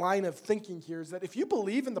line of thinking here is that if you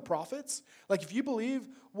believe in the prophets, like if you believe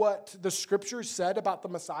what the scriptures said about the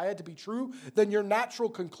Messiah to be true, then your natural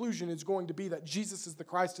conclusion is going to be that Jesus is the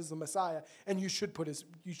Christ, is the Messiah, and you should put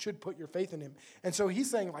your faith in him. And so he's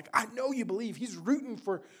saying, like, I know you believe. He's rooting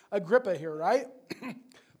for Agrippa here, right?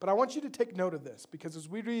 But I want you to take note of this, because as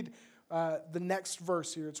we read the next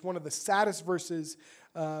verse here, it's one of the saddest verses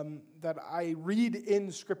that I read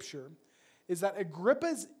in Scripture, is that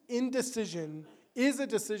Agrippa's indecision is a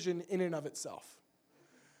decision in and of itself.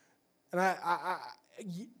 And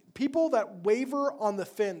people that waver on the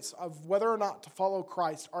fence of whether or not to follow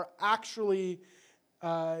Christ are actually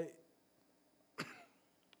not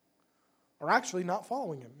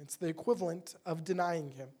following him. It's the equivalent of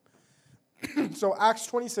denying him. So Acts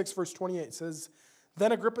 26, verse 28 says,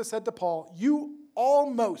 then Agrippa said to Paul, you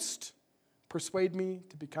almost persuade me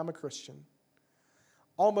to become a Christian.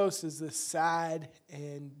 Almost is this sad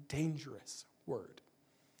and dangerous word.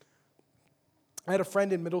 I had a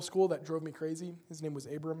friend in middle school that drove me crazy. His name was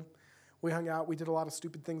Abram. We hung out. We did a lot of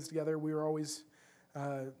stupid things together. We were always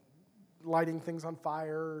lighting things on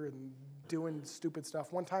fire and doing stupid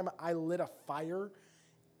stuff. One time I lit a fire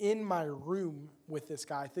in my room with this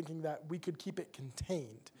guy, thinking that we could keep it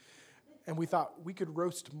contained. And we thought we could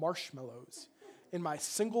roast marshmallows in my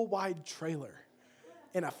single-wide trailer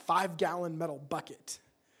in a 5-gallon metal bucket.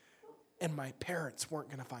 And my parents weren't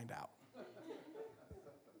going to find out.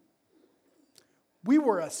 We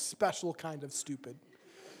were a special kind of stupid.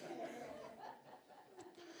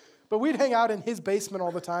 But we'd hang out in his basement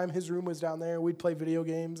all the time. His room was down there. We'd play video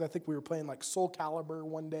games. I think we were playing like Soul Calibur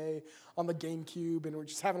one day on the GameCube, and we were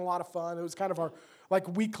just having a lot of fun. It was kind of our like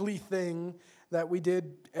weekly thing that we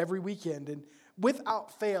did every weekend. And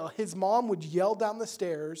without fail, his mom would yell down the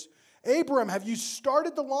stairs, "Abram, have you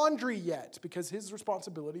started the laundry yet?" Because his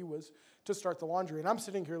responsibility was to start the laundry. And I'm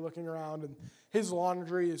sitting here looking around, and his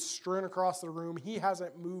laundry is strewn across the room. He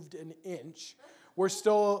hasn't moved an inch. We're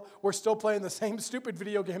still playing the same stupid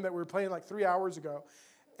video game that we were playing like 3 hours ago.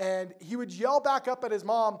 And he would yell back up at his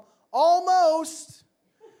mom, "Almost,"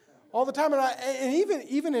 all the time. And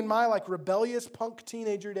even in my like rebellious punk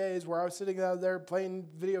teenager days where I was sitting out there playing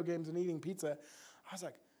video games and eating pizza, I was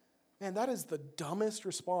like, man, that is the dumbest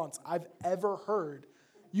response I've ever heard.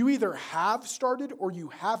 You either have started or you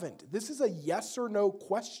haven't. This is a yes or no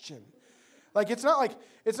question. Like it's not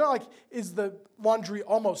like is the laundry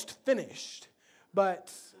almost finished?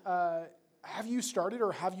 But have you started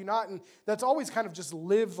or have you not? And that's always kind of just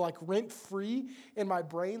lived like rent-free in my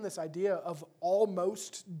brain, this idea of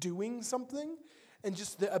almost doing something and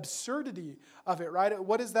just the absurdity of it, right?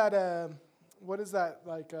 What is that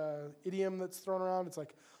like idiom that's thrown around? It's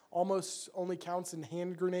like almost only counts in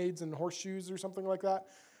hand grenades and horseshoes or something like that.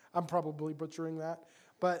 I'm probably butchering that.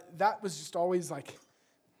 But that was just always like,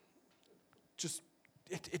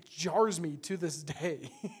 it jars me to this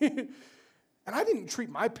day. And I didn't treat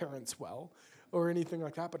my parents well or anything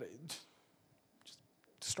like that, but just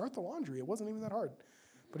start the laundry. It wasn't even that hard.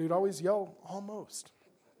 But he'd always yell, "Almost."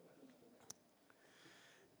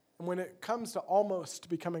 And when it comes to almost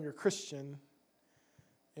becoming a Christian,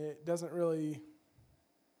 it doesn't really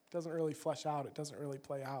flesh out. It doesn't really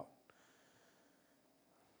play out.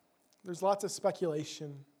 There's lots of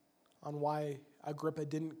speculation on why Agrippa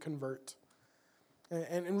didn't convert.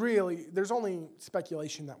 And really, there's only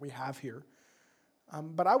speculation that we have here.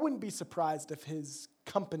 But I wouldn't be surprised if his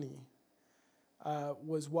company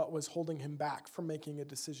was what was holding him back from making a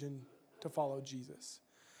decision to follow Jesus.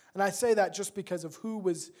 And I say that just because of who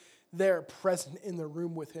was there present in the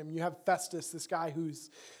room with him. You have Festus, this guy who's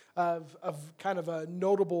of kind of a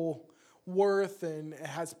notable worth and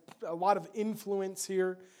has a lot of influence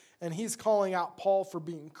here. And he's calling out Paul for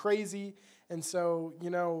being crazy. And so,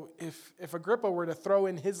 if Agrippa were to throw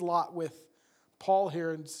in his lot with Paul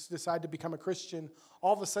here and decide to become a Christian,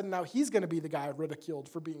 all of a sudden now he's going to be the guy ridiculed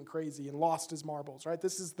for being crazy and lost his marbles, right?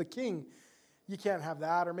 This is the king. You can't have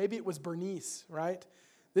that. Or maybe it was Bernice, right?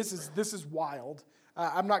 This is wild.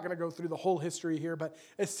 I'm not going to go through the whole history here, but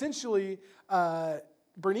essentially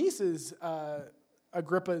Bernice is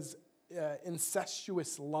Agrippa's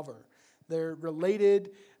incestuous lover. They're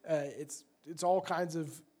related. It's all kinds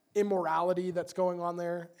of immorality that's going on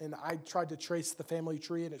there, and I tried to trace the family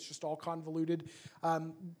tree, and it's just all convoluted.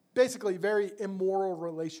 Basically, very immoral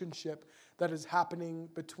relationship that is happening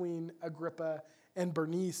between Agrippa and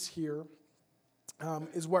Bernice here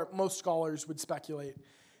is where most scholars would speculate.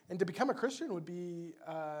 And to become a Christian would mean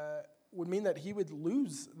that he would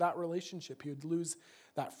lose that relationship. He would lose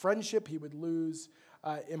that friendship. He would lose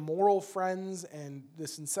immoral friends and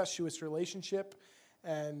this incestuous relationship.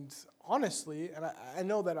 And honestly, and I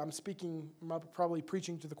know that I'm probably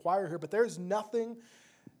preaching to the choir here, but there's nothing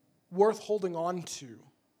worth holding on to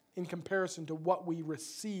in comparison to what we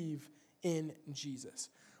receive in Jesus.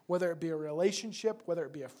 Whether it be a relationship, whether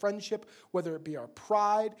it be a friendship, whether it be our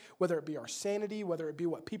pride, whether it be our sanity, whether it be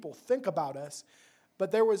what people think about us. But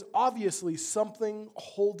there was obviously something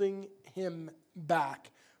holding him back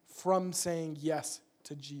from saying yes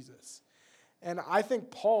to Jesus. And I think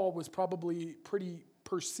Paul was probably pretty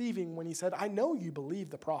perceiving when he said, "I know you believe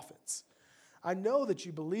the prophets. I know that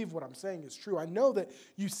you believe what I'm saying is true. I know that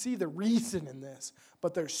you see the reason in this,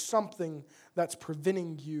 but there's something that's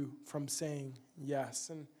preventing you from saying yes."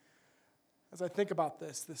 And as I think about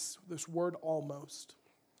this word "almost,"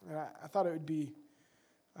 and I thought it would be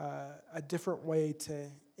a different way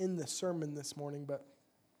to end the sermon this morning, but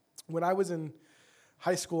when I was in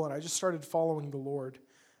high school and I just started following the Lord,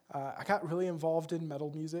 I got really involved in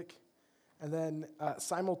metal music. And then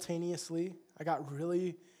simultaneously, I got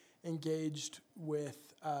really engaged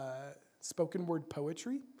with spoken word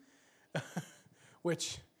poetry,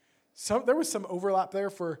 which there was some overlap there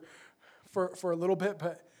for a little bit,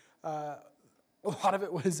 but a lot of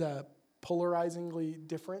it was polarizingly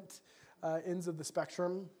different ends of the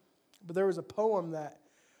spectrum. But there was a poem that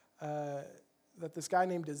this guy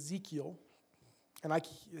named Ezekiel, and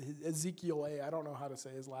Ezekiel A, I don't know how to say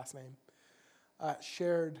his last name,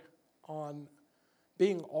 shared on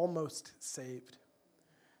being almost saved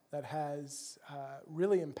that has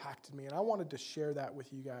really impacted me. And I wanted to share that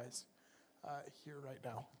with you guys here right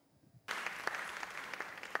now.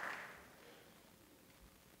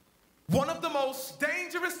 one of the most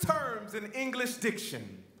dangerous terms in English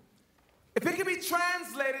diction. If it could be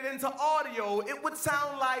translated into audio, it would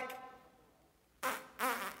sound like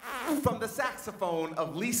from the saxophone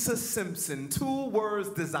of Lisa Simpson, 2 words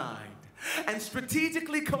designed and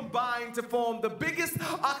strategically combined to form the biggest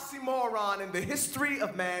oxymoron in the history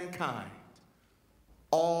of mankind.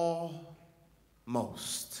 Almost.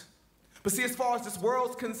 But see, as far as this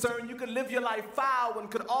world's concerned, you could live your life foul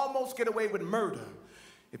and could almost get away with murder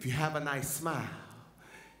if you have a nice smile.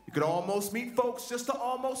 You could almost meet folks just to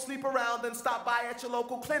almost sleep around and stop by at your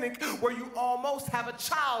local clinic where you almost have a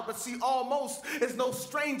child. But see, almost is no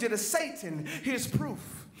stranger to Satan. Here's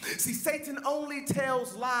proof. See, Satan only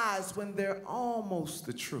tells lies when they're almost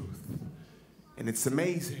the truth. And it's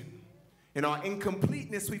amazing. In our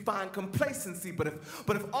incompleteness, we find complacency, but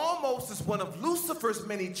if almost is one of Lucifer's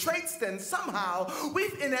many traits, then somehow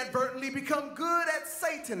we've inadvertently become good at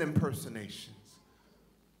Satan impersonations.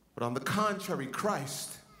 But on the contrary,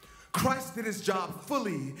 Christ did his job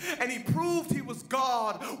fully, and he proved he was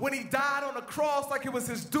God when he died on a cross like it was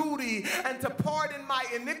his duty, and to pardon my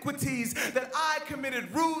iniquities that I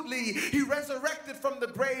committed rudely, he resurrected from the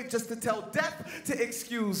grave just to tell death to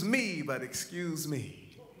excuse me, but excuse me.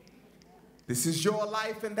 This is your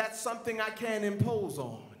life, and that's something I can't impose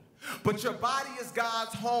on. But your body is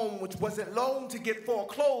God's home, which wasn't loaned to get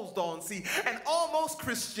foreclosed on. See, an almost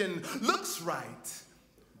Christian looks right,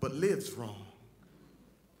 but lives wrong.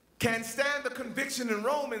 Can't stand the conviction in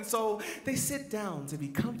Romans, so they sit down to be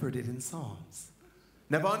comforted in Psalms.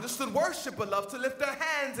 Never understood worship, but love to lift their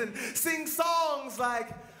hands and sing songs like,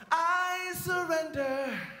 I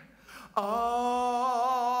surrender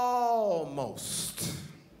almost.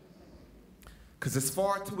 Because it's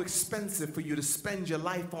far too expensive for you to spend your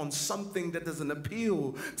life on something that doesn't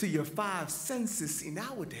appeal to your 5 senses. See,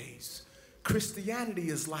 nowadays, Christianity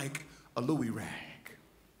is like a Louis rag.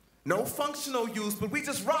 No functional use, but we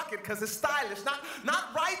just rock it because it's stylish. Not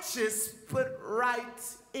righteous, but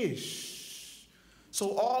right-ish.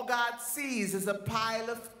 So all God sees is a pile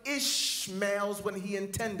of Ishmaels when he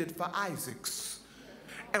intended for Isaacs.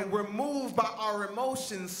 And we're moved by our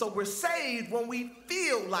emotions, so we're saved when we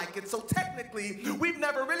feel like it. So technically, we've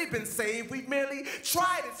never really been saved. We've merely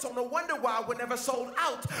tried it, so no wonder why we're never sold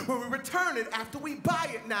out when we return it after we buy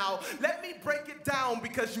it. Now, let me break it down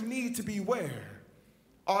because you need to beware.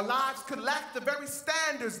 Our lives could lack the very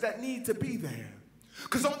standards that need to be there.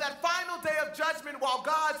 Because on that final day of judgment, while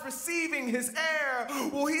God's receiving his heir,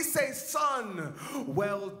 will he say, son,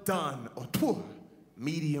 well done, or poor,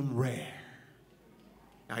 medium rare.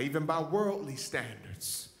 Now, even by worldly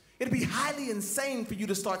standards, it'd be highly insane for you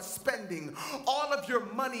to start spending all of your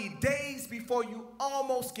money days before you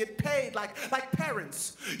almost get paid. Like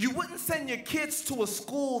parents, you wouldn't send your kids to a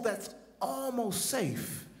school that's almost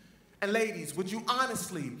safe. And ladies, would you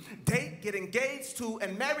honestly date, get engaged to,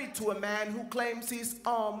 and married to a man who claims he's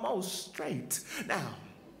almost straight? Now,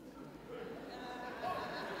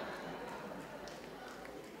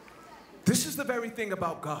 this is the very thing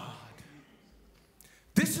about God.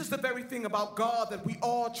 This is the very thing about God that we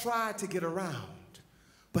all try to get around.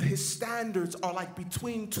 But his standards are like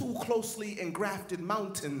between 2 closely engrafted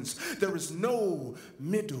mountains. There is no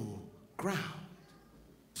middle ground.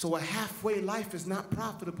 So a halfway life is not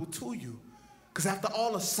profitable to you. Because after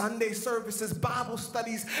all the Sunday services, Bible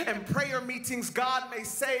studies, and prayer meetings, God may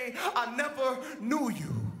say, I never knew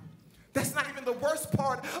you. That's not even the worst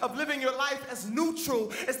part of living your life as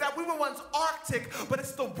neutral, is that we were once Arctic, but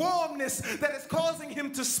it's the warmness that is causing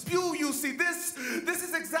him to spew you. See, this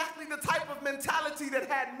is exactly the type of mentality that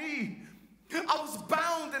had me. I was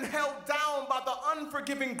bound and held down by the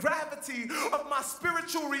unforgiving gravity of my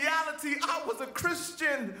spiritual reality. I was a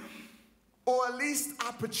Christian, or at least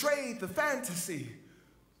I portrayed the fantasy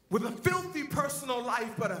with a filthy personal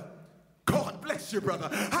life, but a God bless you, brother.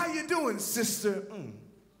 How you doing, sister?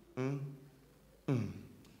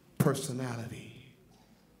 Personality.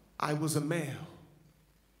 I was a male,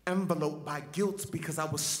 enveloped by guilt because I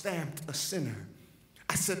was stamped a sinner.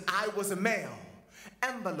 I said I was a male,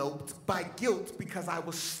 enveloped by guilt because I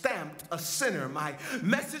was stamped a sinner. My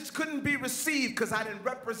message couldn't be received because I didn't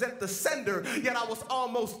represent the sender, yet I was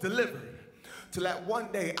almost delivered. Till that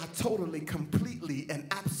one day I totally, completely, and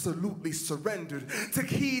absolutely surrendered, took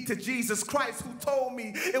heed to Jesus Christ, who told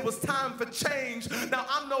me it was time for change. Now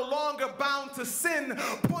I'm no longer bound to sin,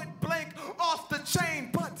 point blank off the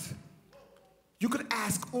chain. But you could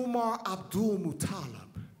ask Umar Abdul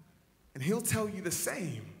Muttalib, and he'll tell you the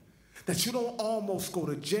same, that you don't almost go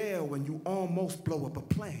to jail when you almost blow up a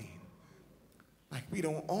plane. Like we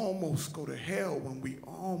don't almost go to hell when we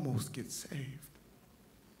almost get saved.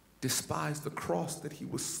 despise the cross that he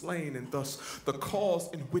was slain and thus the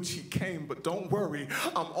cause in which he came. But don't worry,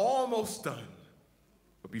 I'm almost done.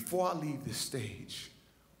 But before I leave this stage,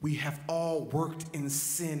 we have all worked in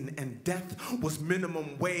sin and death was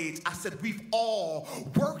minimum wage. I said we've all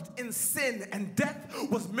worked in sin and death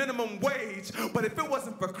was minimum wage. But if it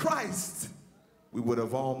wasn't for Christ, we would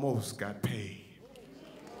have almost got paid.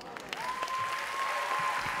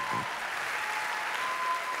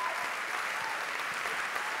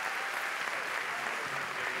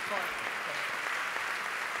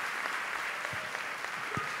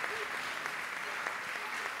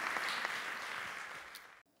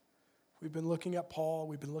 We've been looking at Paul.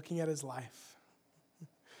 We've been looking at his life.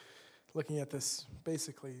 Looking at this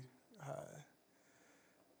basically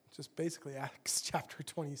Acts chapter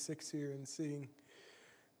 26 here and seeing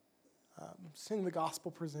the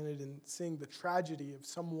gospel presented and seeing the tragedy of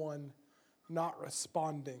someone not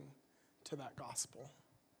responding to that gospel,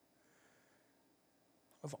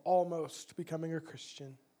 of almost becoming a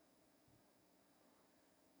Christian.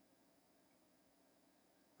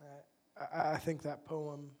 I think that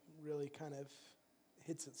poem really kind of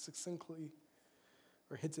hits it succinctly,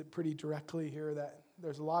 or hits it pretty directly here, that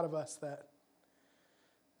there's a lot of us that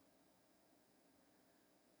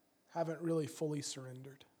haven't really fully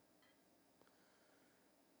surrendered.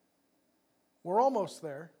 We're almost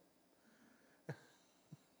there.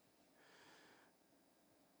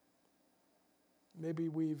 Maybe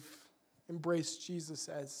we've embraced Jesus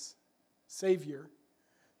as Savior.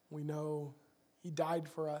 We know He died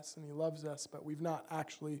for us and He loves us, but we've not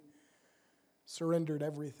actually surrendered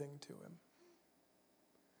everything to Him.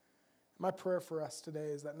 My prayer for us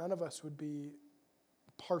today is that none of us would be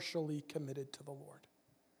partially committed to the Lord.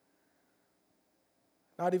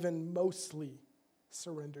 Not even mostly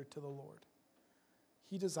surrendered to the Lord.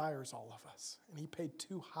 He desires all of us, and He paid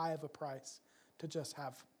too high of a price to just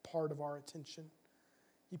have part of our attention.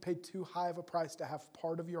 He paid too high of a price to have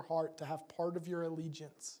part of your heart, to have part of your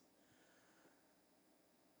allegiance.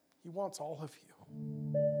 He wants all of you.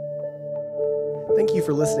 Thank you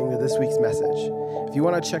for listening to this week's message. If you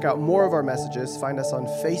want to check out more of our messages, find us on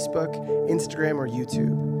Facebook, Instagram, or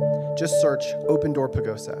YouTube. Just search Open Door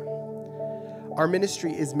Pagosa. Our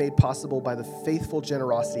ministry is made possible by the faithful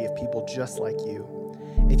generosity of people just like you.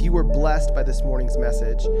 If you were blessed by this morning's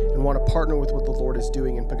message and want to partner with what the Lord is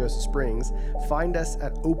doing in Pagosa Springs, find us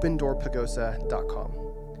at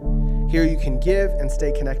opendoorpagosa.com. Here you can give and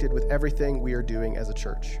stay connected with everything we are doing as a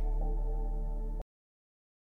church.